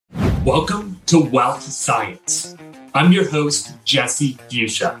Welcome to Wealth Science. I'm your host, Jesse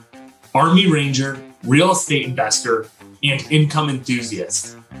Fuchsia, Army Ranger, real estate investor, and income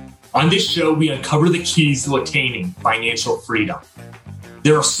enthusiast. On this show, we uncover the keys to attaining financial freedom.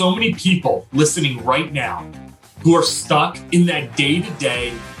 There are so many people listening right now who are stuck in that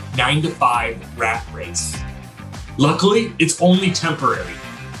day-to-day 9-to-5 rat race. Luckily, it's only temporary.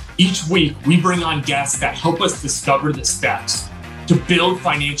 Each week, we bring on guests that help us discover the steps to build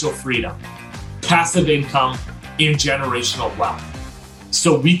financial freedom, passive income, and generational wealth,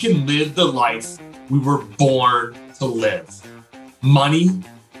 so we can live the life we were born to live. Money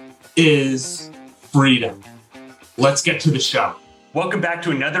is freedom. Let's get to the show. Welcome back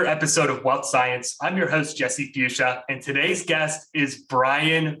to another episode of Wealth Science. I'm your host, Jesse Fuchsia, and today's guest is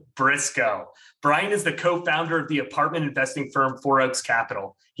Brian Briscoe. Brian is the co-founder of the apartment investing firm 4 Oaks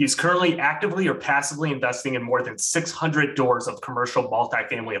Capital. He is currently actively or passively investing in more than 600 doors of commercial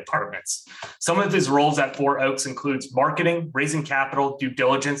multifamily apartments. Some of his roles at 4 Oaks includes marketing, raising capital, due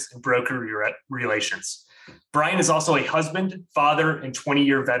diligence, and broker relations. Brian is also a husband, father, and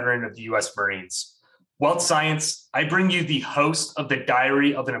 20-year veteran of the U.S. Marines. Wealth Science, I bring you the host of the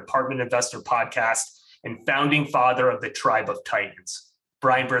Diary of an Apartment Investor podcast and founding father of the Tribe of Titans.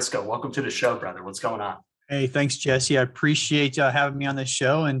 Brian Briscoe, welcome to the show, brother. What's going on? Hey, thanks, Jesse. I appreciate having me on this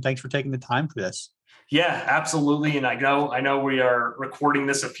show, and thanks for taking the time for this. Yeah, absolutely. And I know we are recording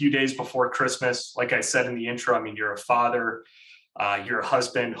this a few days before Christmas. Like I said in the intro, I mean, you're a father, you're a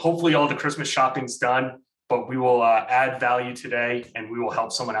husband. Hopefully all the Christmas shopping's done, but we will add value today and we will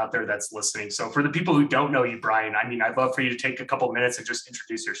help someone out there that's listening. So for the people who don't know you, Brian, I mean, I'd love for you to take a couple of minutes and just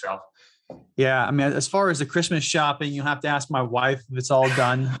introduce yourself. Yeah, I mean, as far as the Christmas shopping, you'll have to ask my wife if it's all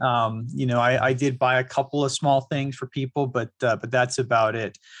done. I did buy a couple of small things for people, but that's about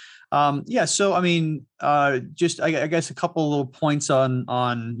it. So I mean, I guess a couple of little points on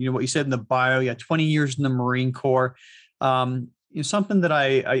what you said in the bio. Yeah, 20 years in the Marine Corps. Something that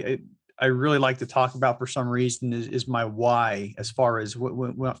I really like to talk about for some reason is my why, as far as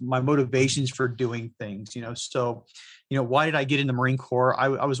what my motivations for doing things. Why did I get in the Marine Corps?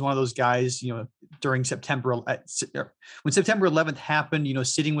 I was one of those guys, during when September 11th happened,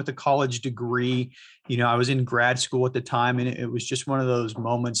 sitting with a college degree, I was in grad school at the time, and it was just one of those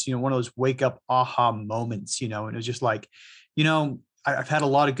moments, one of those wake up aha moments, and it was just like, I've had a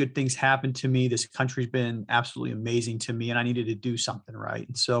lot of good things happen to me. This country's been absolutely amazing to me, and I needed to do something right.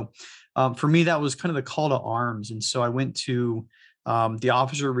 And so for me, that was kind of the call to arms. And so I went to the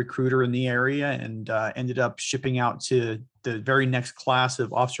officer recruiter in the area and ended up shipping out to the very next class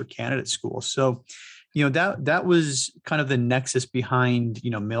of officer candidate school. So, that was kind of the nexus behind,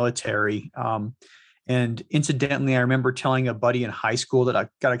 military. And incidentally, I remember telling a buddy in high school that I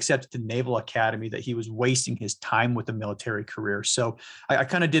got accepted to Naval Academy that he was wasting his time with a military career. So I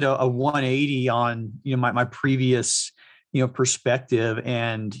kind of did a 180 on, my previous, perspective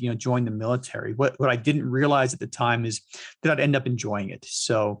and, joined the military. What I didn't realize at the time is that I'd end up enjoying it.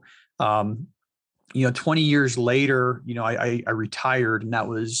 So, 20 years later, I retired, and that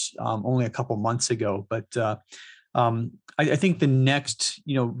was only a couple months ago. But I think the next,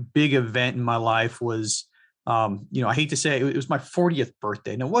 big event in my life was, I hate to say it was my 40th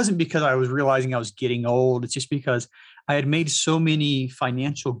birthday. And it wasn't because I was realizing I was getting old. It's just because I had made so many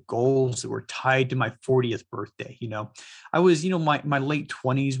financial goals that were tied to my 40th birthday. I was, my late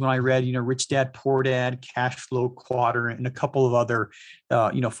 20s when I read, Rich Dad, Poor Dad, Cash Flow Quadrant, and a couple of other,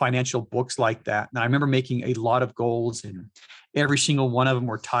 financial books like that. And I remember making a lot of goals, and every single one of them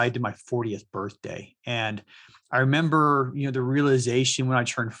were tied to my 40th birthday. And I remember, the realization when I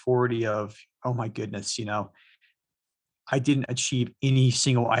turned 40 of, oh my goodness, I didn't achieve any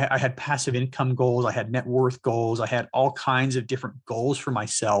single, I had passive income goals. I had net worth goals. I had all kinds of different goals for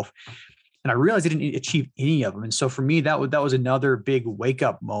myself. And I realized I didn't achieve any of them. And so for me, that was another big wake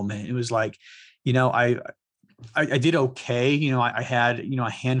up moment. It was like, I did okay. I had, a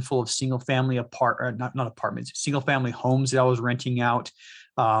handful of single family single family homes that I was renting out.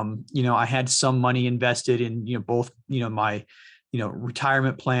 I had some money invested in, both, my,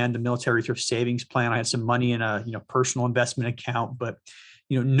 retirement plan, the military thrift savings plan. I had some money in a, personal investment account, but,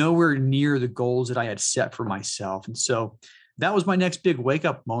 nowhere near the goals that I had set for myself. And so that was my next big wake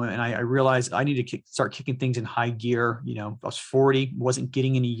up moment. And I realized I need to start kicking things in high gear. I was 40, wasn't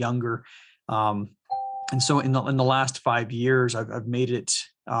getting any younger. And so in the last 5 years, I've made it,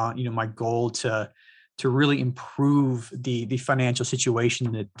 my goal to really improve the financial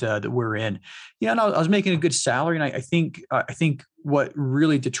situation that we're in. And I was making a good salary, and I think what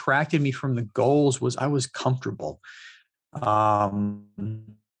really detracted me from the goals was I was comfortable.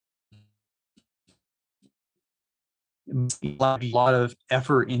 a lot of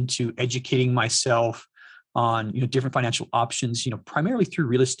effort into educating myself on, different financial options, primarily through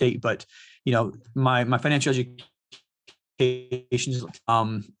real estate, but, my financial education,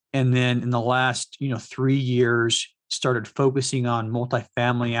 and then in the last, 3 years, started focusing on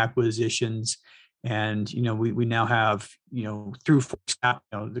multifamily acquisitions. And, we now have, through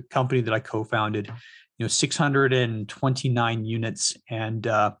the company that I co-founded, 629 units. And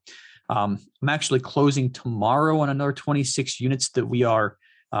I'm actually closing tomorrow on another 26 units that we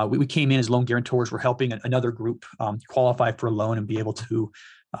came in as loan guarantors. We're helping another group qualify for a loan and be able to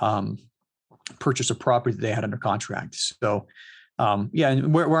purchase a property that they had under contract. So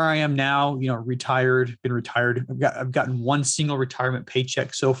and where I am now, been retired. I've gotten one single retirement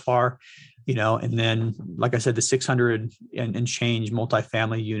paycheck so far, and then, like I said, the 600 and change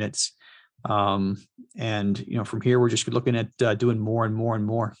multifamily units. And, from here, we're just looking at doing more and more and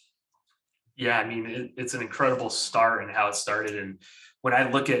more. Yeah, I mean, it's an incredible start and how it started. And when I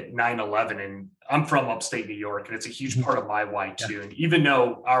look at 9/11, and I'm from upstate New York, and it's a huge part of my why too. Yeah. And even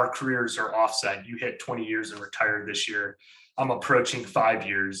though our careers are offset, you hit 20 years and retired this year. I'm approaching 5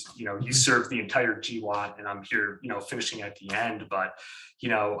 years. You served the entire GWAT, and I'm here, finishing at the end. But,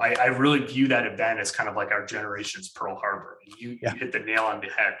 I really view that event as kind of like our generation's Pearl Harbor. You hit the nail on the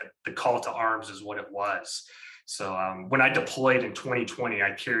head. The call to arms is what it was. So when I deployed in 2020,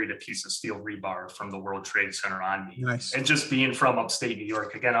 I carried a piece of steel rebar from the World Trade Center on me. Nice. And just being from upstate New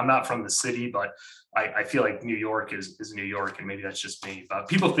York, again, I'm not from the city, but I feel like New York is New York, and maybe that's just me. But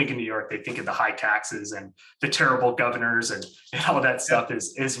people think in New York, they think of the high taxes and the terrible governors and all that stuff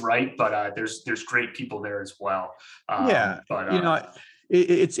is right. But there's great people there as well.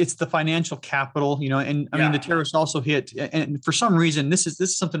 It's the financial capital, and I mean, the terrorists also hit. And for some reason, this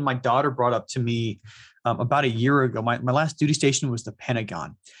is something my daughter brought up to me about a year ago. My last duty station was the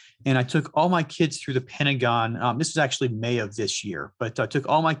Pentagon. And I took all my kids through the Pentagon. This was actually May of this year, but I took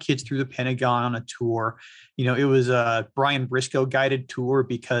all my kids through the Pentagon on a tour. It was a Brian Briscoe guided tour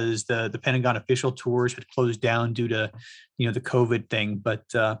because the Pentagon official tours had closed down due to, the COVID thing. But,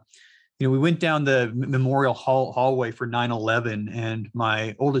 we went down the memorial hallway for 9/11, and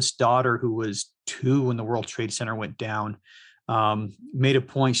my oldest daughter, who was 2 when the World Trade Center went down, made a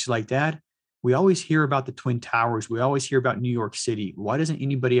point. She's like, "Dad, we always hear about the Twin Towers. We always hear about New York City. Why doesn't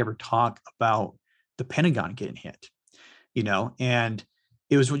anybody ever talk about the Pentagon getting hit?" And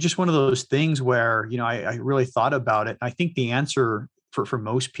it was just one of those things where, I really thought about it. I think the answer for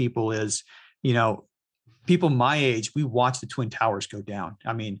most people is, people my age, we watched the Twin Towers go down.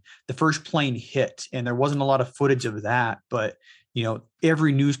 I mean, the first plane hit, and there wasn't a lot of footage of that, but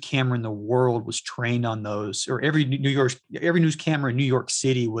every news camera in the world was trained on those, or every news camera in New York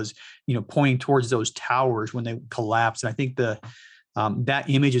City was, pointing towards those towers when they collapsed. And I think that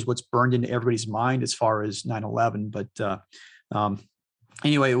image is what's burned into everybody's mind as far as 9/11. But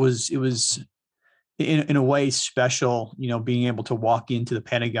anyway, it was in a way special, being able to walk into the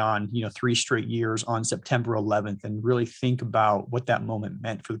Pentagon, 3 straight years on September 11th and really think about what that moment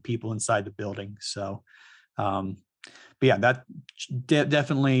meant for the people inside the building. So, but yeah, that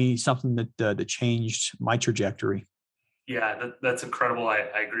definitely something that changed my trajectory. Yeah, that's incredible.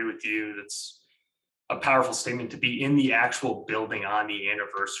 I agree with you. That's a powerful statement to be in the actual building on the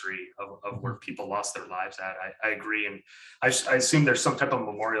anniversary of where people lost their lives at. I agree. And I assume there's some type of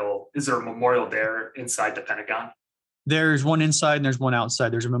memorial. Is there a memorial there inside the Pentagon? There's one inside and there's one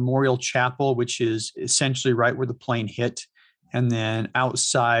outside. There's a memorial chapel, which is essentially right where the plane hit. And then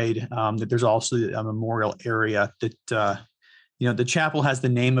outside, there's also a memorial area that, the chapel has the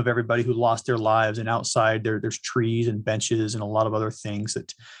name of everybody who lost their lives. And outside there's trees and benches and a lot of other things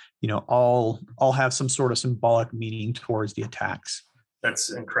that, all have some sort of symbolic meaning towards the attacks. That's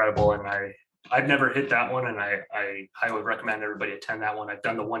incredible. And I've never hit that one, and I highly recommend everybody attend that one. I've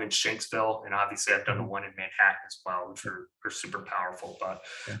done the one in Shanksville, and obviously I've done the one in Manhattan as well, which are super powerful. But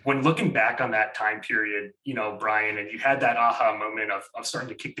when looking back on that time period, Brian, and you had that aha moment of starting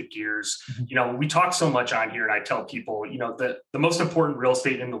to kick the gears, we talk so much on here, and I tell people, the most important real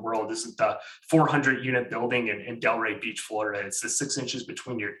estate in the world isn't the 400 unit building in Delray Beach, Florida. It's the 6 inches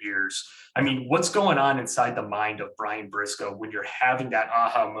between your ears. I mean, what's going on inside the mind of Brian Briscoe when you're having that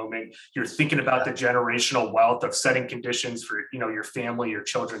aha moment? You're thinking about the generational wealth of setting conditions for, your family, your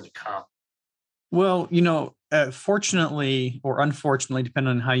children to come. Well, fortunately or unfortunately,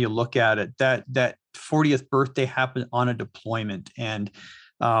 depending on how you look at it, that 40th birthday happened on a deployment. And,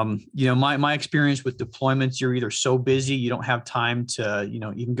 my experience with deployments, you're either so busy, you don't have time to,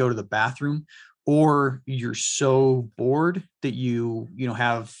 even go to the bathroom, or you're so bored that you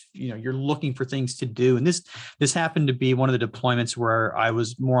have, you're looking for things to do. And this happened to be one of the deployments where I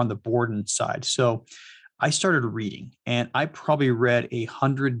was more on the boredom side. So I started reading, and I probably read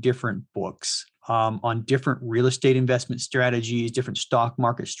 100 different books on different real estate investment strategies, different stock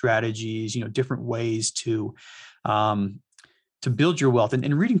market strategies, different ways um, to build your wealth.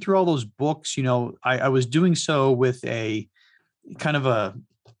 And reading through all those books, I was doing so with a kind of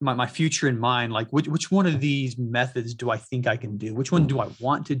my future in mind, like which one of these methods do I think I can do? Which one do I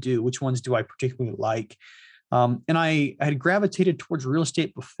want to do? Which ones do I particularly like? And I had gravitated towards real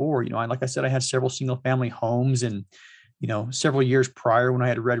estate before. Like I said, I had several single family homes, and several years prior, when I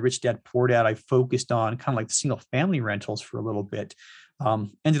had read Rich Dad Poor Dad, I focused on kind of like the single family rentals for a little bit.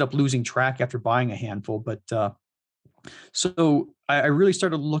 Ended up losing track after buying a handful, but so I really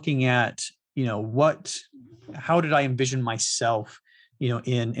started looking at how did I envision myself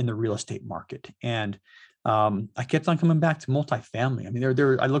in the real estate market. And I kept on coming back to multifamily. I mean,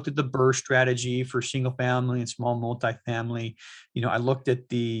 I looked at the BRRRR strategy for single family and small multifamily. I looked at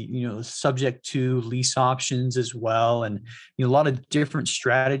the subject to lease options as well, and a lot of different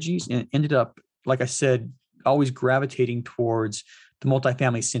strategies, and ended up, like I said, always gravitating towards the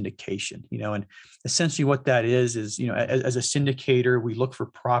multifamily syndication. And essentially what that is, as a syndicator, we look for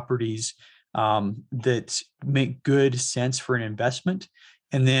properties that make good sense for an investment.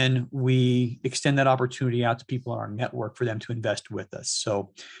 And then we extend that opportunity out to people in our network for them to invest with us.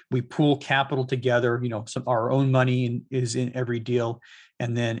 So we pool capital together, our own money is in every deal,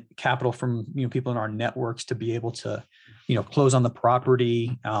 and then capital from, people in our networks to be able to, close on the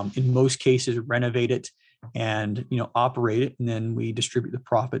property, in most cases, renovate it and, operate it. And then we distribute the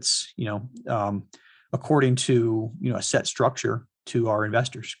profits, according to, a set structure to our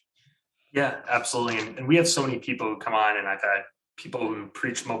investors. Yeah, absolutely. And we have so many people who come on, and I've had people who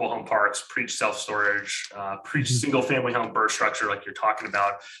preach mobile home parks, preach self-storage, preach single family home BRRRR structure like you're talking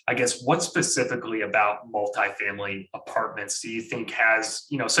about. I guess what specifically about multifamily apartments do you think has,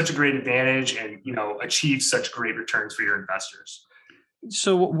 such a great advantage and, achieves such great returns for your investors?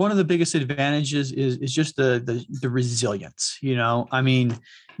 So one of the biggest advantages is just the resilience. I mean,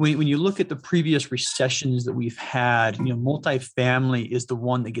 when you look at the previous recessions that we've had, multifamily is the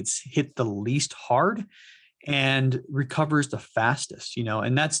one that gets hit the least hard and recovers the fastest,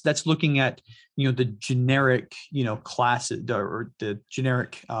 and that's looking at, the generic, classes, or the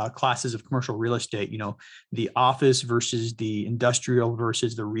generic classes of commercial real estate, the office versus the industrial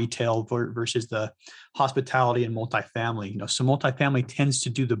versus the retail versus the hospitality and multifamily. So multifamily tends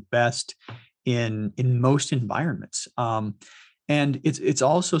to do the best in most environments. And it's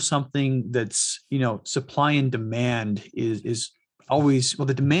also something that's, supply and demand is always, well,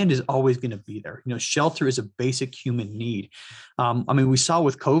 the demand is always going to be there. Shelter is a basic human need. We saw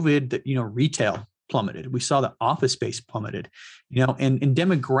with COVID that, retail plummeted. We saw the office space plummeted, and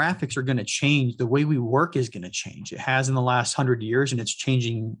demographics are going to change. The way we work is going to change. It has in the last 100 years, and it's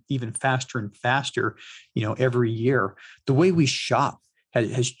changing even faster and faster, every year. The way we shop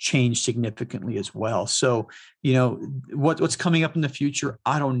has changed significantly as well. So, what's coming up in the future,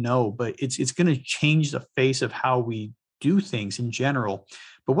 I don't know, but it's going to change the face of how we do things in general.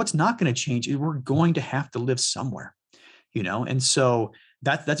 But what's not going to change is we're going to have to live somewhere, and so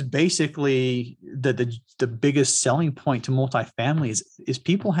that's basically the biggest selling point to multifamily is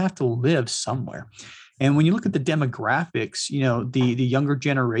people have to live somewhere. And when you look at the demographics, the younger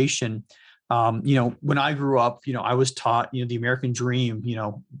generation, when I grew up, I was taught, the American dream,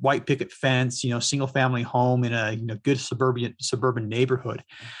 white picket fence, single family home in a good suburban neighborhood.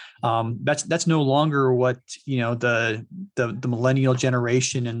 That's no longer what the millennial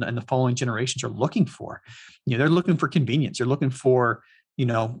generation and the following generations are looking for. They're looking for convenience. They're looking for,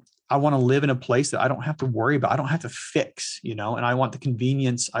 I want to live in a place that I don't have to worry about. I don't have to fix, and I want the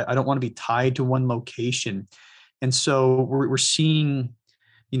convenience. I don't want to be tied to one location. And so we're seeing,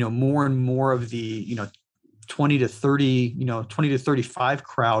 more and more of the 20 to 30, 20 to 35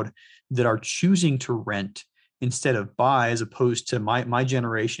 crowd that are choosing to rent instead of buy, as opposed to my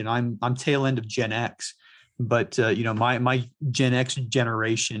generation. I'm tail end of Gen X, but my Gen X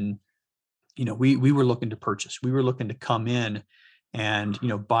generation, we were looking to purchase. We were looking to come in and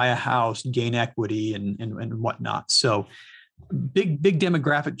buy a house, gain equity, and whatnot. So big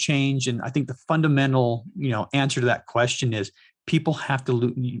demographic change. And I think the fundamental answer to that question is people have to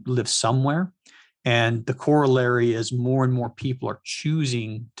live somewhere. And the corollary is more and more people are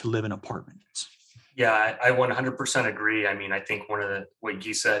choosing to live in apartments. Yeah, I 100% agree. I mean, I think what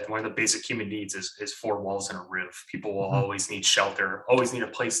you said, one of the basic human needs is four walls and a roof. People will always need shelter, always need a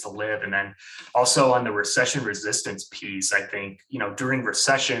place to live. And then also on the recession resistance piece, I think, during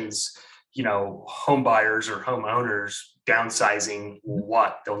recessions, home buyers or homeowners downsizing,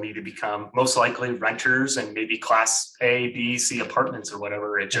 what they'll need to become most likely renters and maybe class A, B, C apartments or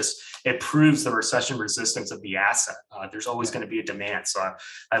whatever. It proves the recession resistance of the asset. There's always going to be a demand. So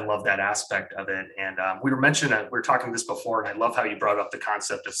I love that aspect of it. And we were talking this before, and I love how you brought up the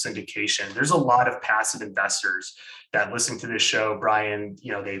concept of syndication. There's a lot of passive investors that listen to this show, Brian.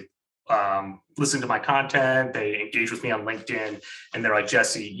 They listen to my content, they engage with me on LinkedIn, and they're like,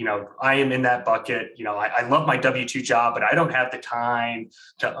 Jesse, I am in that bucket. I love my W-2 job, but I don't have the time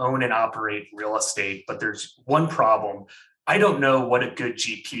to own and operate real estate. But there's one problem. I don't know what a good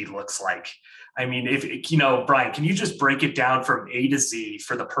GP looks like. I mean, Brian, can you just break it down from A to Z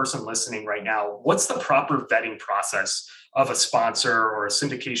for the person listening right now? What's the proper vetting process of a sponsor or a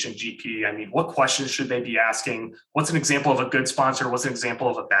syndication GP? I mean, what questions should they be asking? What's an example of a good sponsor? What's an example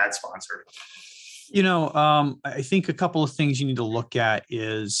of a bad sponsor? I think a couple of things you need to look at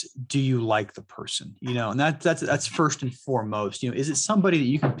is, do you like the person? And that's first and foremost. Is it somebody that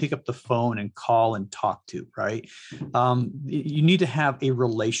you can pick up the phone and call and talk to, right? You need to have a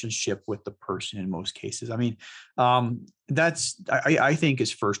relationship with the person in most cases. I mean, I think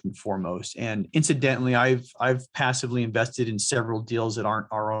is first and foremost. And incidentally, I've passively invested in several deals that aren't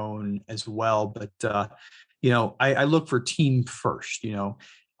our own as well. But I look for team first.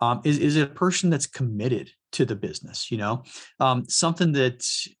 Is it a person that's committed to the business? Something that,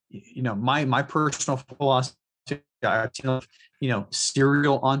 my personal philosophy,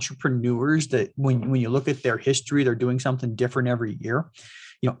 serial entrepreneurs that when you look at their history, they're doing something different every year.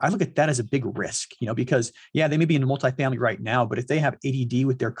 I look at that as a big risk, because they may be in multifamily right now, but if they have ADD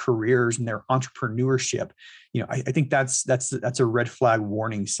with their careers and their entrepreneurship, I think that's a red flag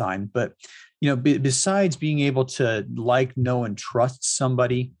warning sign. But besides being able to know, and trust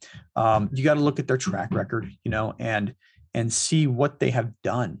somebody, you got to look at their track record, and see what they have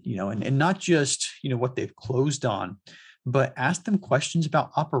done, and not just, what they've closed on, but ask them questions about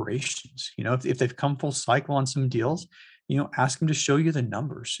operations. If they've come full cycle on some deals, ask them to show you the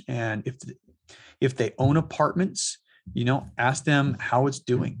numbers. And if they own apartments, ask them how it's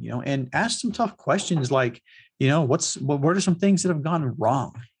doing, and ask some tough questions like, what are some things that have gone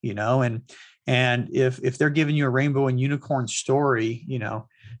wrong, and if they're giving you a rainbow and unicorn story,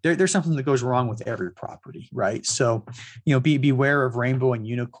 there's something that goes wrong with every property, right? So, beware of rainbow and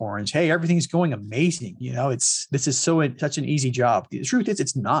unicorns. Hey, everything's going amazing. This is such an easy job. The truth is,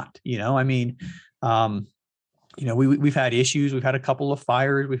 it's not. We've had issues. We've had a couple of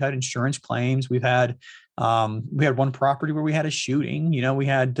fires. We've had insurance claims. We had one property where we had a shooting. We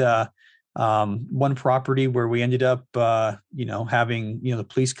had one property where we ended up, having, the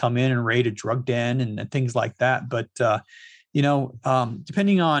police come in and raid a drug den and things like that. But,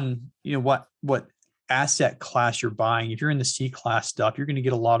 depending on, what asset class you're buying, if you're in the C class stuff, you're going to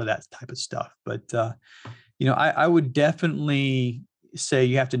get a lot of that type of stuff. But, I would definitely say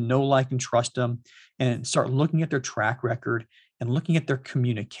you have to know, like, and trust them, and start looking at their track record and looking at their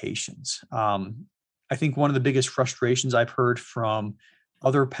communications. I think one of the biggest frustrations I've heard from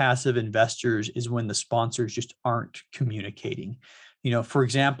other passive investors is when the sponsors just aren't communicating. For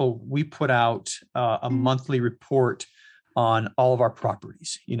example, we put out a monthly report on all of our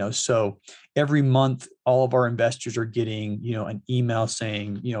properties, so every month, all of our investors are getting, an email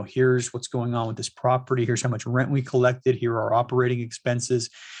saying, here's what's going on with this property. Here's how much rent we collected. Here are our operating expenses.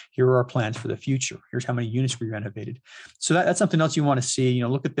 Here are our plans for the future. Here's how many units we renovated. So that's something else you want to see,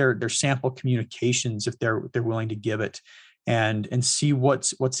 look at their sample communications if they're willing to give it, and see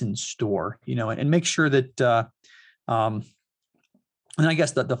what's in store, and make sure that, and I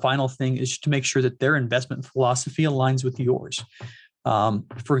guess that the final thing is to make sure that their investment philosophy aligns with yours.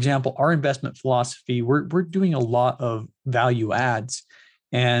 For example, our investment philosophy, we're doing a lot of value adds,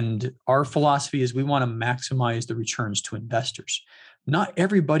 and our philosophy is we want to maximize the returns to investors. Not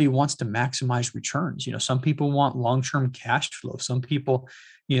everybody wants to maximize returns. Some people want long-term cash flow. Some people,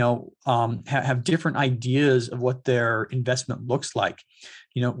 have different ideas of what their investment looks like.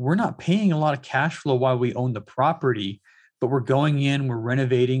 We're not paying a lot of cash flow while we own the property, but we're going in, we're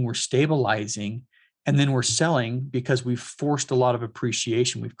renovating, we're stabilizing, and then we're selling because we've forced a lot of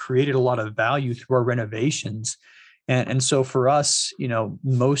appreciation. We've created a lot of value through our renovations. And so for us,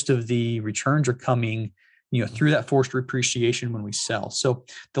 most of the returns are coming, through that forced appreciation when we sell. So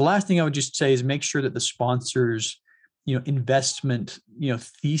the last thing I would just say is make sure that the sponsors, investment,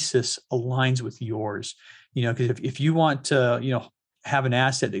 thesis aligns with yours, because if you want to, have an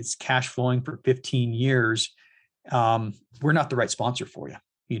asset that's cash flowing for 15 years, we're not the right sponsor for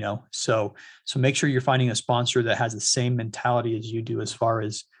you, so make sure you're finding a sponsor that has the same mentality as you do as far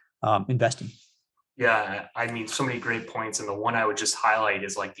as investing. Yeah, I mean, so many great points, and the one I would just highlight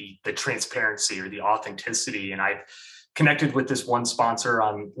is like the transparency or the authenticity. And I've connected with this one sponsor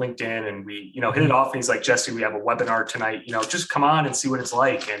on LinkedIn, and we, hit it Mhm. off. And he's like, Jesse, we have a webinar tonight. Just come on and see what it's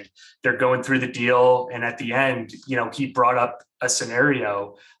like. And they're going through the deal, and at the end, he brought up a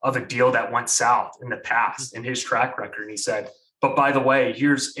scenario of a deal that went south in the past in his track record, and he said, but by the way,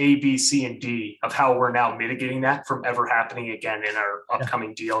 here's A, B, C, and D of how we're now mitigating that from ever happening again in our Yeah.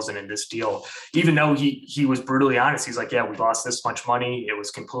 upcoming deals and in this deal. Even though he was brutally honest, he's like, yeah, we lost this much money. It was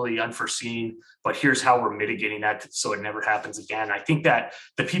completely unforeseen, but here's how we're mitigating that so it never happens again. I think that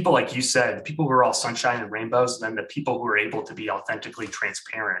the people, like you said, the people who are all sunshine and rainbows, and then the people who are able to be authentically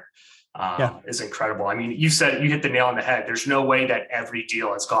transparent Yeah. is incredible. I mean, you hit the nail on the head. There's no way that every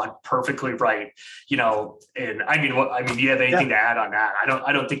deal has gone perfectly right, and I mean, do you have anything to add on that?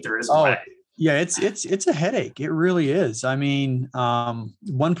 I don't think there is a Oh, way. yeah, it's a headache. It really is. I mean,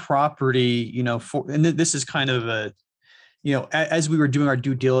 one property, and this is kind of as we were doing our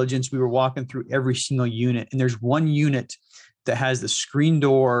due diligence, we were walking through every single unit, and there's one unit that has the screen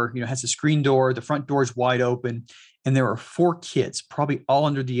door, the front door is wide open, and there are 4 kids, probably all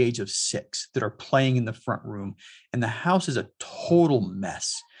under the age of 6, that are playing in the front room, and the house is a total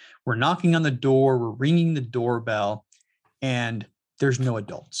mess. We're knocking on the door, we're ringing the doorbell, and there's no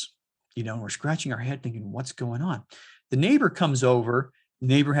adults. We're scratching our head thinking, what's going on? The neighbor comes over, the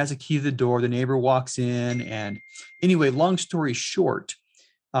neighbor has a key to the door, the neighbor walks in, and anyway, long story short,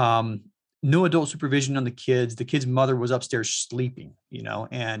 um, no adult supervision on the kids. The kid's mother was upstairs sleeping,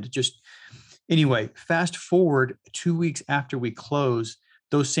 and just anyway, fast forward 2 weeks after we close,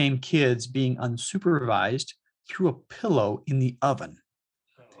 those same kids being unsupervised threw a pillow in the oven.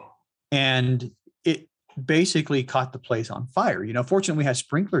 And it basically caught the place on fire. Fortunately, we had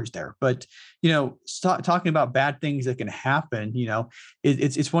sprinklers there, but talking about bad things that can happen,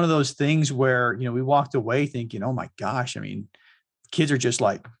 it's one of those things where we walked away thinking, oh my gosh, I mean, kids are just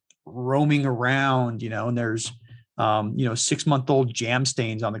like roaming around, and there's 6-month-old jam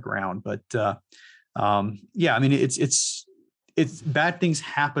stains on the ground. But yeah, I mean, it's bad things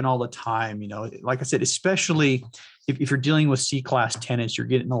happen all the time. Like I said, especially if you're dealing with C-class tenants, you're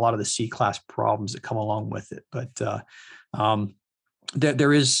getting a lot of the C-class problems that come along with it. But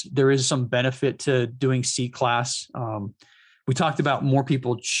there is some benefit to doing C-class. We talked about more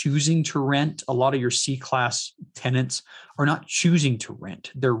people choosing to rent. A lot of your C-class tenants are not choosing to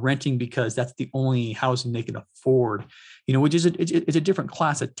rent. They're renting because that's the only housing they can afford, which is it's a different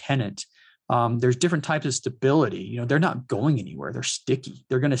class of tenant. There's different types of stability. They're not going anywhere. They're sticky.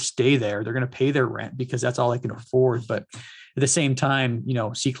 They're going to stay there. They're going to pay their rent because that's all they can afford. But at the same time,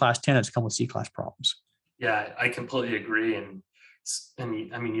 C-class tenants come with C-class problems. Yeah, I completely agree. And I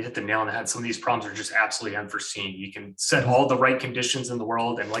mean, you hit the nail on the head. Some of these problems are just absolutely unforeseen. You can set all the right conditions in the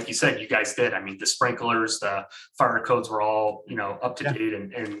world, and like you said, you guys did. I mean, the sprinklers, the fire codes were all up to date,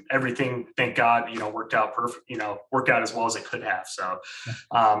 and everything. Thank God, worked out perfect. Worked out as well as it could have. So,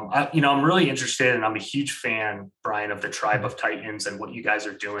 I'm really interested, and I'm a huge fan, Brian, of the Tribe of Titans and what you guys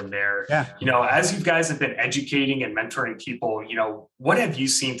are doing there. Yeah. As you guys have been educating and mentoring people, what have you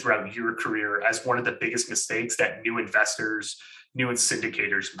seen throughout your career as one of the biggest mistakes that new investors, new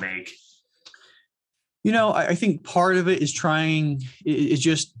syndicators make? I think part of it is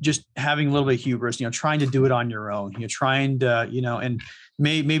just having a little bit of hubris, trying to do it on your own, trying to, and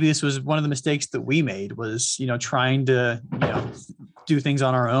maybe this was one of the mistakes that we made was, trying to, do things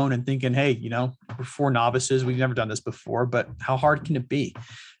on our own and thinking, hey, we're 4 novices. We've never done this before, but how hard can it be?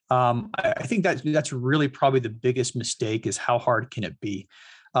 I think that's really probably the biggest mistake is how hard can it be?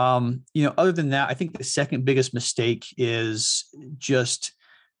 Other than that, I think the second biggest mistake is just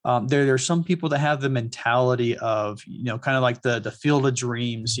there are some people that have the mentality of, kind of like the field of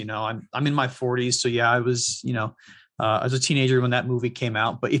dreams. I'm in my 40s. So yeah, I was, I was a teenager when that movie came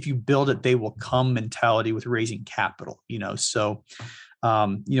out, but if you build it, they will come mentality with raising capital, so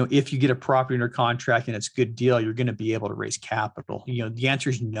if you get a property under contract and it's a good deal, you're going to be able to raise capital. The answer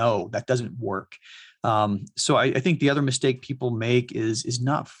is no, that doesn't work. So I think the other mistake people make is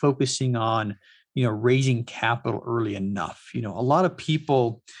not focusing on, raising capital early enough. A lot of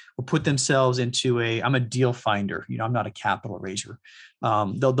people will put themselves into I'm a deal finder. I'm not a capital raiser.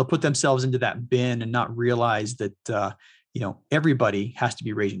 They'll put themselves into that bin and not realize that, everybody has to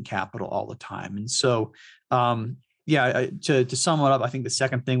be raising capital all the time. And so, to sum it up, I think the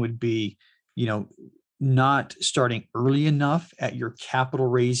second thing would be, not starting early enough at your capital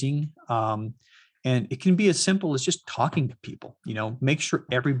raising. And it can be as simple as just talking to people, make sure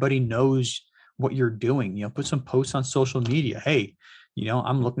everybody knows what you're doing, put some posts on social media. Hey,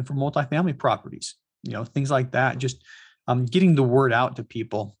 I'm looking for multifamily properties, things like that. Just getting the word out to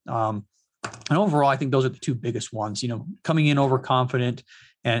people. And overall, I think those are the two biggest ones, coming in overconfident,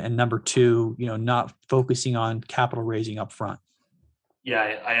 and number two, not focusing on capital raising up front. Yeah,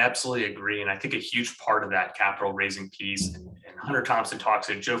 I absolutely agree. And I think a huge part of that capital raising piece, and Hunter Thompson talks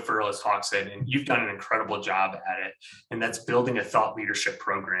it, Joe Furlas talks it, and you've done an incredible job at it. And that's building a thought leadership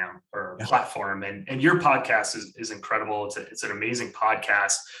program or platform. And your podcast is incredible. It's an amazing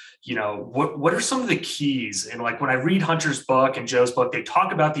podcast. What are some of the keys? And like when I read Hunter's book and Joe's book, they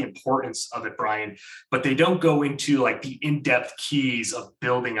talk about the importance of it, Brian, but they don't go into like the in-depth keys of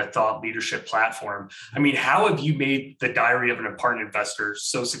building a thought leadership platform. I mean, how have you made the Diary of an Apartment Investor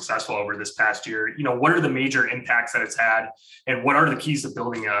so successful over this past year? What are the major impacts that it's had, and what are the keys to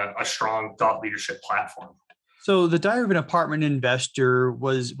building a strong thought leadership platform? So the Diary of an Apartment Investor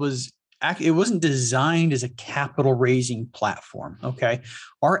it wasn't designed as a capital raising platform. Okay.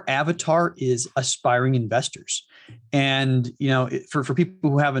 Our avatar is aspiring investors. And, for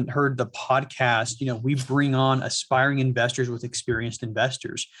people who haven't heard the podcast, we bring on aspiring investors with experienced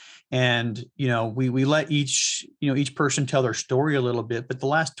investors. And, we let each person tell their story a little bit, but the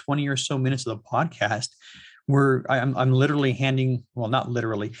last 20 or so minutes of the podcast, I'm literally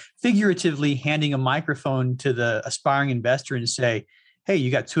figuratively handing a microphone to the aspiring investor and say, hey,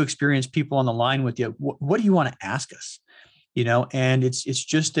 you got two experienced people on the line with you. What do you want to ask us? And it's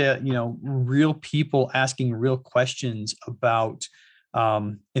just real people asking real questions about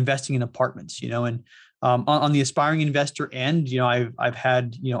investing in apartments, and on the aspiring investor end, I've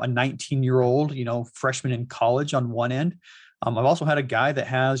had, a 19-year-old, freshman in college on one end. I've also had a guy that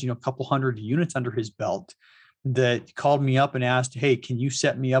has, a couple hundred units under his belt that called me up and asked, hey, can you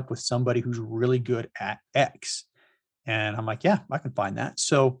set me up with somebody who's really good at X? And I'm like, yeah, I can find that.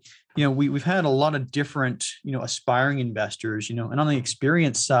 So, we've had a lot of different, aspiring investors, and on the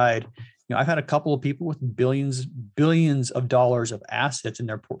experience side, I've had a couple of people with billions of dollars of assets in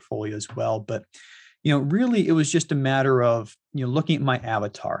their portfolio as well. But, really it was just a matter of, looking at my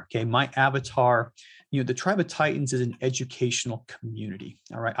avatar. Okay. My avatar, the Tribe of Titans is an educational community.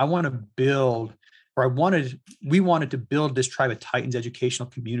 All right. We wanted to build this Tribe of Titans educational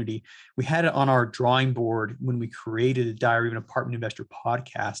community. We had it on our drawing board when we created the Diary of an Apartment Investor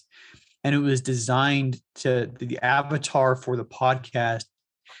podcast. And it was designed the avatar for the podcast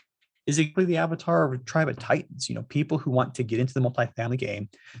is exactly the avatar of a Tribe of Titans, people who want to get into the multifamily game,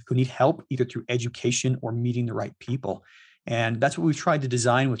 who need help either through education or meeting the right people. And that's what we've tried to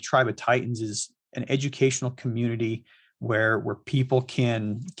design with Tribe of Titans, is an educational community where people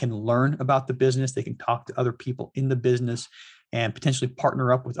can learn about the business. They can talk to other people in the business and potentially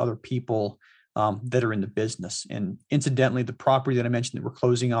partner up with other people that are in the business. And incidentally, the property that I mentioned that we're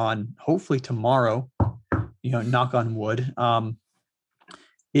closing on hopefully tomorrow, knock on wood,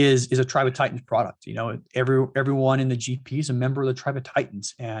 is a Tribe of Titans product. Everyone in the GP is a member of the Tribe of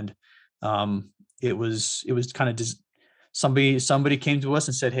Titans. And it was kind of just somebody came to us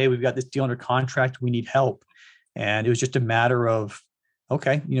and said, hey, we've got this deal under contract. We need help. And it was just a matter of,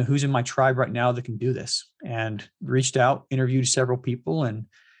 okay, who's in my tribe right now that can do this? And reached out, interviewed several people, and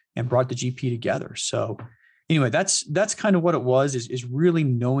brought the GP together. So anyway, that's kind of what it was, is really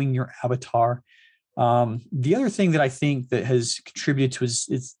knowing your avatar. The other thing that I think that has contributed to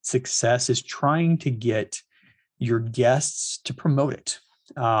its success is trying to get your guests to promote it.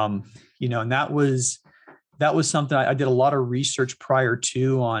 And that was something I did a lot of research prior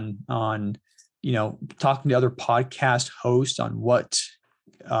to on talking to other podcast hosts on what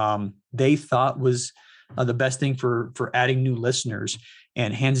they thought was the best thing for adding new listeners.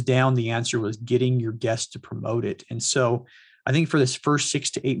 And hands down, the answer was getting your guests to promote it. And so I think for this first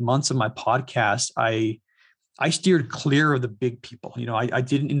 6 to 8 months of my podcast, I steered clear of the big people. I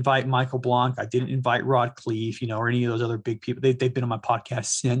didn't invite Michael Blank. I didn't invite Rod Cleef, or any of those other big people. They've been on my podcast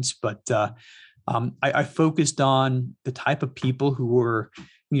since, but I focused on the type of people who were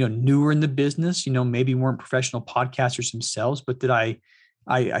newer in the business, maybe weren't professional podcasters themselves, but that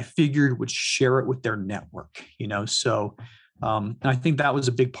I figured would share it with their network, so and I think that was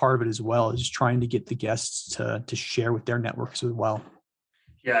a big part of it as well, is trying to get the guests to share with their networks as well.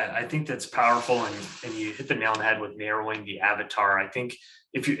 Yeah, I think that's powerful. And you hit the nail on the head with narrowing the avatar. I think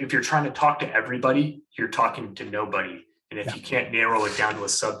if you're trying to talk to everybody, you're talking to nobody. And if you can't narrow it down to a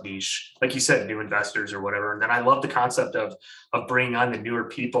sub niche, like you said, new investors or whatever. And then I love the concept of bringing on the newer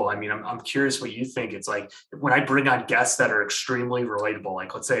people. I mean, I'm curious what you think. It's like when I bring on guests that are extremely relatable,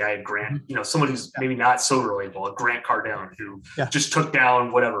 like let's say I had Grant, someone who's maybe not so relatable, a Grant Cardone who just took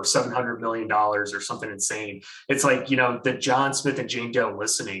down whatever, $700 million or something insane. It's like, the John Smith and Jane Doe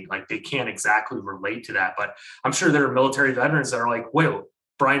listening, like they can't exactly relate to that, but I'm sure there are military veterans that are like, wait,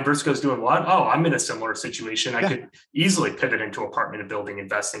 Brian Briscoe's doing what? Oh, I'm in a similar situation. I Yeah. could easily pivot into apartment and building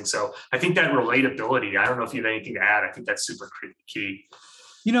investing. So I think that relatability, I don't know if you have anything to add. I think that's super key.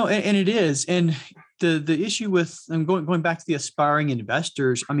 And it is. And the issue with, and going back to the aspiring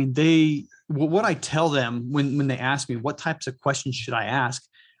investors, I mean, what I tell them when they ask me what types of questions should I ask,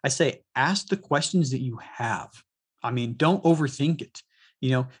 I say, ask the questions that you have. I mean, don't overthink it.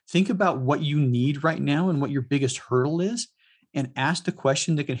 Think about what you need right now and what your biggest hurdle is, and ask the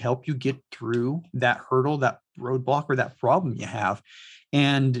question that can help you get through that hurdle, that roadblock, or that problem you have.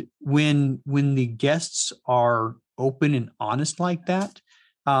 And when the guests are open and honest like that,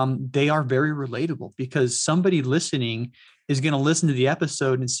 they are very relatable, because somebody listening is going to listen to the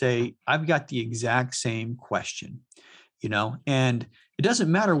episode and say, I've got the exact same question, and it doesn't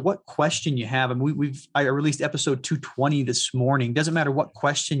matter what question you have. I mean, I released episode 220 this morning. It doesn't matter what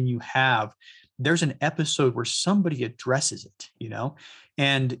question you have. There's an episode where somebody addresses it,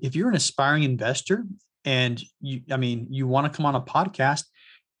 and if you're an aspiring investor and you want to come on a podcast,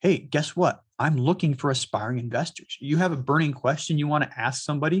 hey, guess what? I'm looking for aspiring investors. You have a burning question you want to ask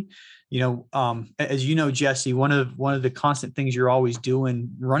somebody, as you know, Jesse, one of the constant things you're always doing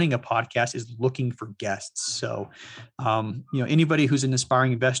running a podcast is looking for guests. So, anybody who's an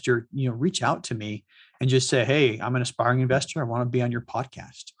aspiring investor, reach out to me and just say, hey, I'm an aspiring investor. I want to be on your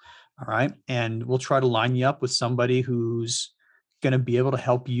podcast. All right. And we'll try to line you up with somebody who's going to be able to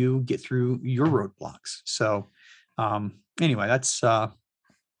help you get through your roadblocks. So, anyway, that's how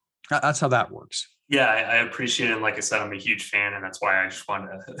that works. Yeah, I appreciate it. And like I said, I'm a huge fan, and that's why I just wanted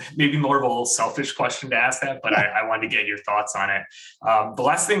to, maybe more of a little selfish question to ask that, but I wanted to get your thoughts on it. The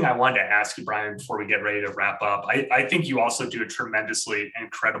last thing I wanted to ask you, Brian, before we get ready to wrap up, I think you also do a tremendously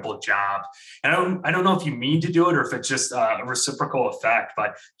incredible job. And I don't know if you mean to do it or if it's just a reciprocal effect,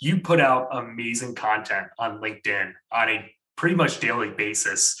 but you put out amazing content on LinkedIn on a pretty much daily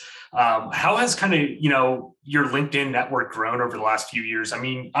basis. How has kind of, your LinkedIn network grown over the last few years? I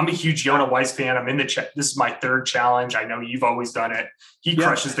mean, I'm a huge Yonah Weiss fan. I'm in this is my third challenge. I know you've always done it. He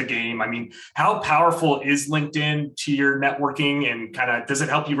crushes the game. I mean, how powerful is LinkedIn to your networking, and kind of, does it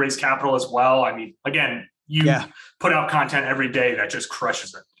help you raise capital as well? I mean, again, you put out content every day that just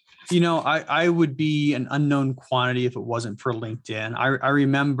crushes it. I would be an unknown quantity if it wasn't for LinkedIn. I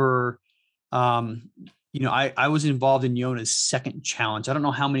remember, I was involved in Yonah's second challenge. I don't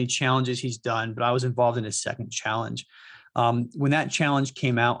know how many challenges he's done, but I was involved in his second challenge. When that challenge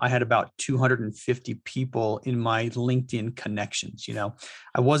came out, I had about 250 people in my LinkedIn connections.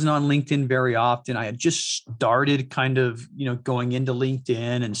 I wasn't on LinkedIn very often. I had just started kind of, going into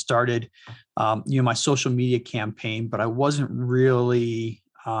LinkedIn and started, my social media campaign, but I wasn't really,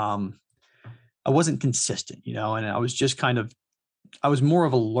 I wasn't consistent, and I was just I was more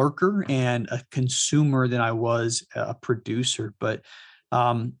of a lurker and a consumer than I was a producer. But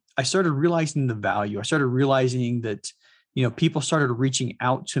I started realizing the value. I started realizing that, people started reaching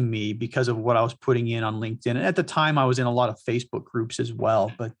out to me because of what I was putting in on LinkedIn. And at the time, I was in a lot of Facebook groups as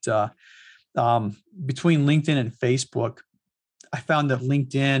well. But between LinkedIn and Facebook, I found that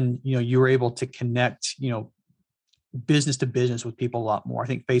LinkedIn, you were able to connect, business to business with people a lot more. I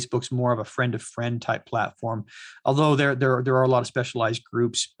think Facebook's more of a friend to friend type platform, although there are a lot of specialized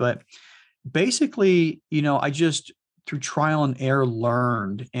groups. But basically, I just, through trial and error,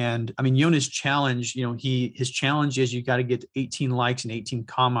 learned. And I mean, Yonah's challenge, his challenge is you got to get 18 likes and 18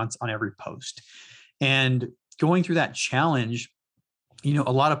 comments on every post. And going through that challenge, a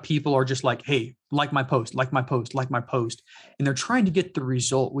lot of people are just like, hey, like my post, like my post, like my post. And they're trying to get the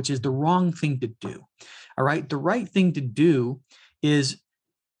result, which is the wrong thing to do. All right. The right thing to do is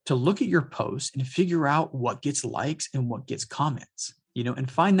to look at your post and figure out what gets likes and what gets comments, and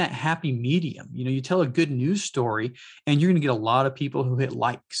find that happy medium. You tell a good news story and you're going to get a lot of people who hit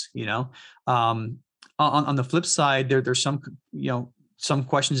likes, on the flip side, there's some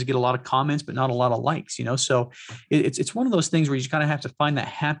questions that get a lot of comments, but not a lot of likes, so it's one of those things where you just kind of have to find that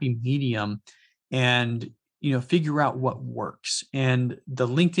happy medium and, figure out what works. And the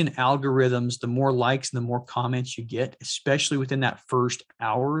LinkedIn algorithms, the more likes and the more comments you get, especially within that first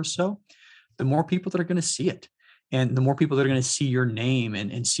hour or so, the more people that are going to see it. And the more people that are going to see your name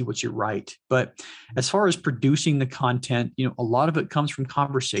and see what you write. But as far as producing the content, a lot of it comes from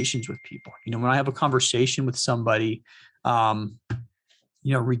conversations with people. When I have a conversation with somebody,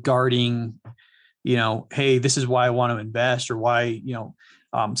 regarding, hey, this is why I want to invest, or why,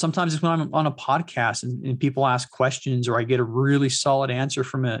 sometimes it's when I'm on a podcast and people ask questions, or I get a really solid answer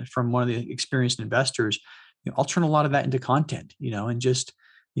from one of the experienced investors, I'll turn a lot of that into content, and just,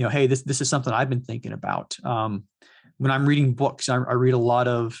 hey, this is something I've been thinking about. when I'm reading books, I read a lot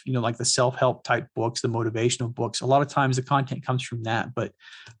of, like the self-help type books, the motivational books. A lot of times the content comes from that, but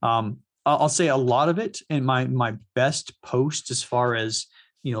I'll say a lot of it. And my best posts as far as,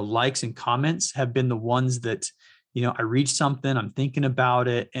 likes and comments have been the ones that, I read something, I'm thinking about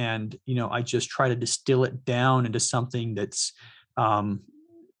it, and, I just try to distill it down into something that's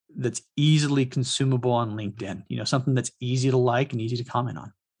easily consumable on LinkedIn, something that's easy to like and easy to comment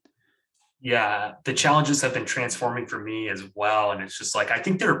on. Yeah, the challenges have been transforming for me as well. And it's just like, I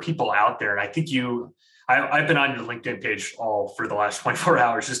think there are people out there, and I think I've been on your LinkedIn page all for the last 24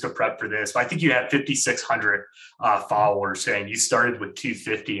 hours just to prep for this, but I think you had 5,600 followers and you started with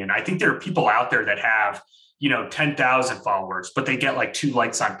 250. And I think there are people out there that have, 10,000 followers, but they get like 2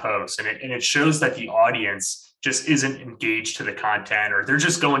 likes on posts. And it shows that the audience just isn't engaged to the content, or they're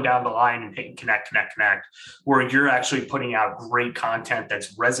just going down the line and hitting connect, where you're actually putting out great content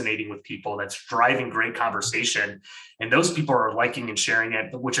that's resonating with people, that's driving great conversation. And those people are liking and sharing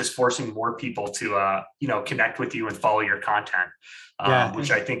it, which is forcing more people to, connect with you and follow your content, which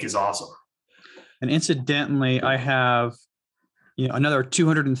I think is awesome. And incidentally, I have, another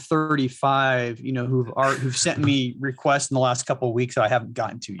 235, who've sent me requests in the last couple of weeks that I haven't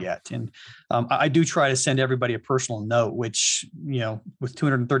gotten to yet. And I do try to send everybody a personal note, which, with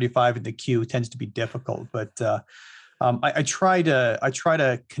 235 in the queue tends to be difficult, but I try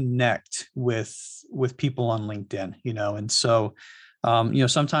to connect with people on LinkedIn, and so,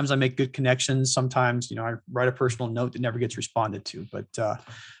 sometimes I make good connections. Sometimes, I write a personal note that never gets responded to, but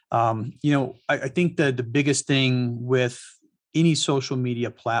I think that the biggest thing with any social media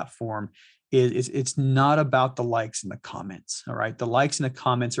platform is it's not about the likes and the comments. All right. The likes and the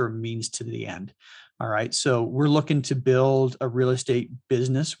comments are a means to the end. All right. So we're looking to build a real estate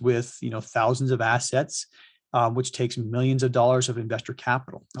business with, thousands of assets, which takes millions of dollars of investor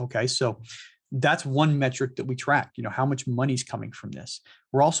capital. Okay. So that's one metric that we track, how much money's coming from this.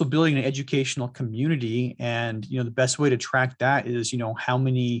 We're also building an educational community. And, the best way to track that is, how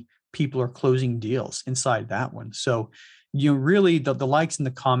many people are closing deals inside that one. So, really the likes and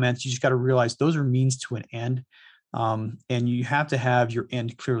the comments, you just got to realize those are means to an end. And you have to have your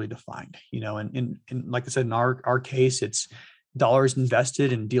end clearly defined, and like I said, in our case, it's dollars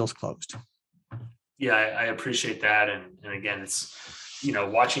invested and deals closed. Yeah, I appreciate that. And again, it's,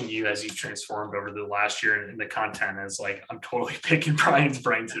 watching you as you've transformed over the last year, and the content is like, I'm totally picking Brian's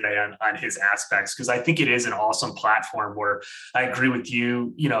brain today on his aspects, because I think it is an awesome platform where I agree with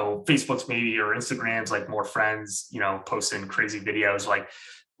you, Facebook's maybe, or Instagram's like more friends, posting crazy videos. Like,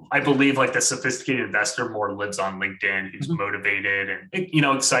 I believe like the sophisticated investor more lives on LinkedIn, who's motivated and,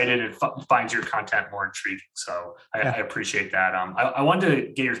 excited and finds your content more intriguing. So I appreciate that. I wanted to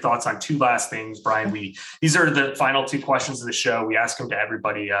get your thoughts on 2 last things, Brian. These are the final 2 questions of the show. We ask them to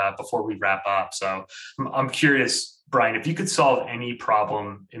everybody before we wrap up. So I'm curious, Brian, if you could solve any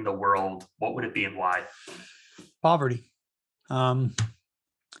problem in the world, what would it be and why? Poverty.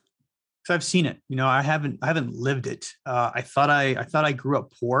 Because I've seen it, I haven't lived it. I thought I grew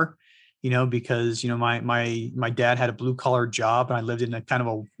up poor, because, my dad had a blue collar job and I lived in a kind of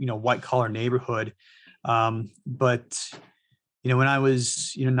a, white collar neighborhood. But, when I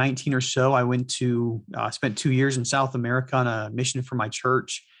was, 19 or so, I went to, spent 2 years in South America on a mission for my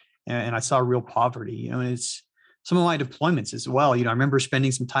church, and I saw real poverty, and it's some of my deployments as well. I remember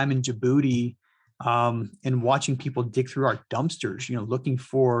spending some time in Djibouti, and watching people dig through our dumpsters, looking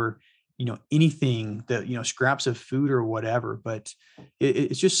for, anything that, scraps of food or whatever. But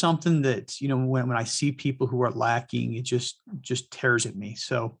it's just something that, when I see people who are lacking, it just tears at me.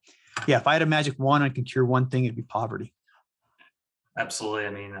 So yeah, if I had a magic wand, I could cure one thing, it'd be poverty. Absolutely. I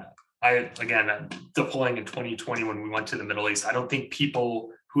mean, deploying in 2020, when we went to the Middle East, I don't think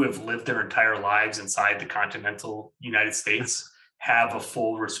people who have lived their entire lives inside the continental United States have a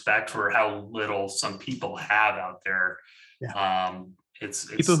full respect for how little some people have out there. Yeah. It's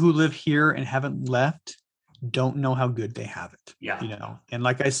people who live here and haven't left don't know how good they have it. Yeah. And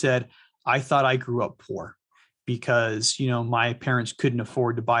like I said, I thought I grew up poor because, my parents couldn't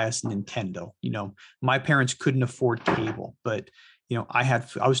afford to buy us a Nintendo. My parents couldn't afford cable, but, I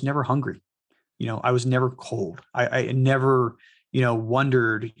was never hungry. I was never cold. I never,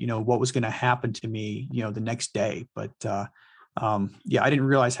 wondered, what was going to happen to me, the next day. But, I didn't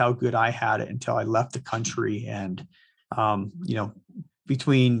realize how good I had it until I left the country. And,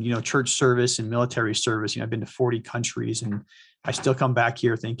 between, church service and military service, I've been to 40 countries, and I still come back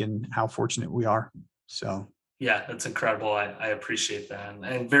here thinking how fortunate we are. So. Yeah, that's incredible. I appreciate that.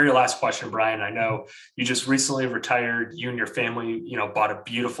 And very last question, Brian, I know you just recently retired. You and your family, bought a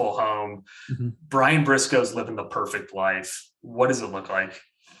beautiful home. Mm-hmm. Brian Briscoe's living the perfect life. What does it look like?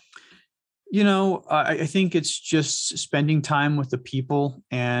 I think it's just spending time with the people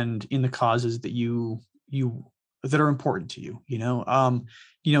and in the causes that you that are important to you.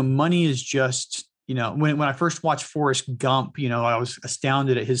 Money is just, when I first watched Forrest Gump, I was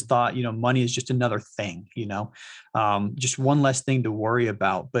astounded at his thought, money is just another thing, just one less thing to worry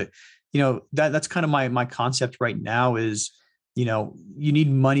about. But, that's kind of my concept right now is, you need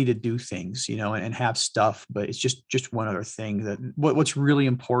money to do things, and have stuff, but it's just one other thing. That what's really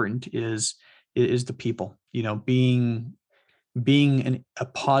important is the people, being a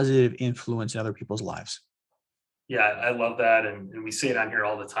positive influence in other people's lives. Yeah, I love that. And we say it on here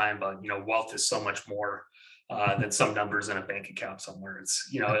all the time, but, wealth is so much more than some numbers in a bank account somewhere. It's,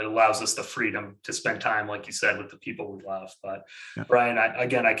 it allows us the freedom to spend time, like you said, with the people we love. But yeah. Brian,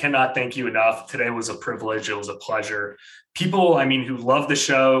 I cannot thank you enough. Today was a privilege. It was a pleasure. People, who love the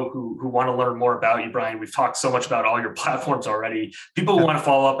show, who want to learn more about you, Brian, we've talked so much about all your platforms already. People who want to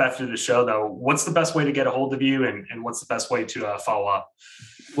follow up after the show, though, what's the best way to get a hold of you, and what's the best way to follow up?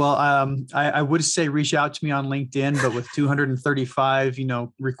 Well, I would say reach out to me on LinkedIn, but with 235,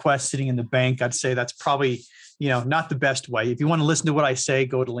 requests sitting in the bank, I'd say that's probably, not the best way. If you want to listen to what I say,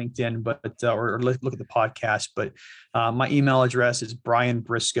 go to LinkedIn, but or look at the podcast. But my email address is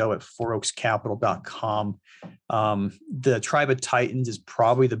brianbriscoe@fouroakscapital.com. The Tribe of Titans is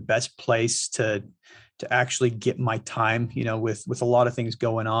probably the best place to actually get my time. With a lot of things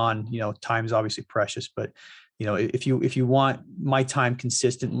going on, time is obviously precious, but if you want my time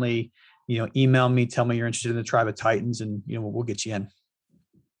consistently, email me, tell me you're interested in the Tribe of Titans, and we'll get you in.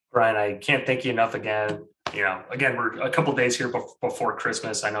 Brian, I can't thank you enough again. Again, we're a couple of days here before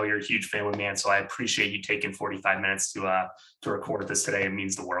Christmas. I know you're a huge family man, so I appreciate you taking 45 minutes to record this today. It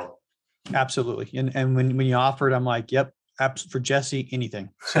means the world. Absolutely. And when you offered, I'm like, yep, for Jesse,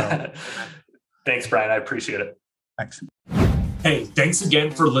 anything. So thanks, Brian. I appreciate it. Thanks. Hey, thanks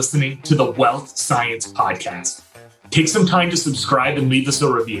again for listening to the Wealth Science Podcast. Take some time to subscribe and leave us a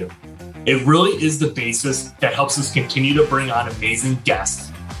review. It really is the basis that helps us continue to bring on amazing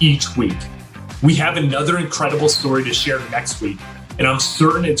guests each week. We have another incredible story to share next week, and I'm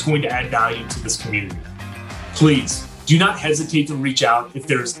certain it's going to add value to this community. Please do not hesitate to reach out if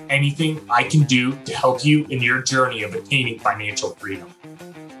there's anything I can do to help you in your journey of attaining financial freedom.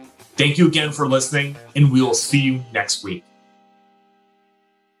 Thank you again for listening, and we will see you next week.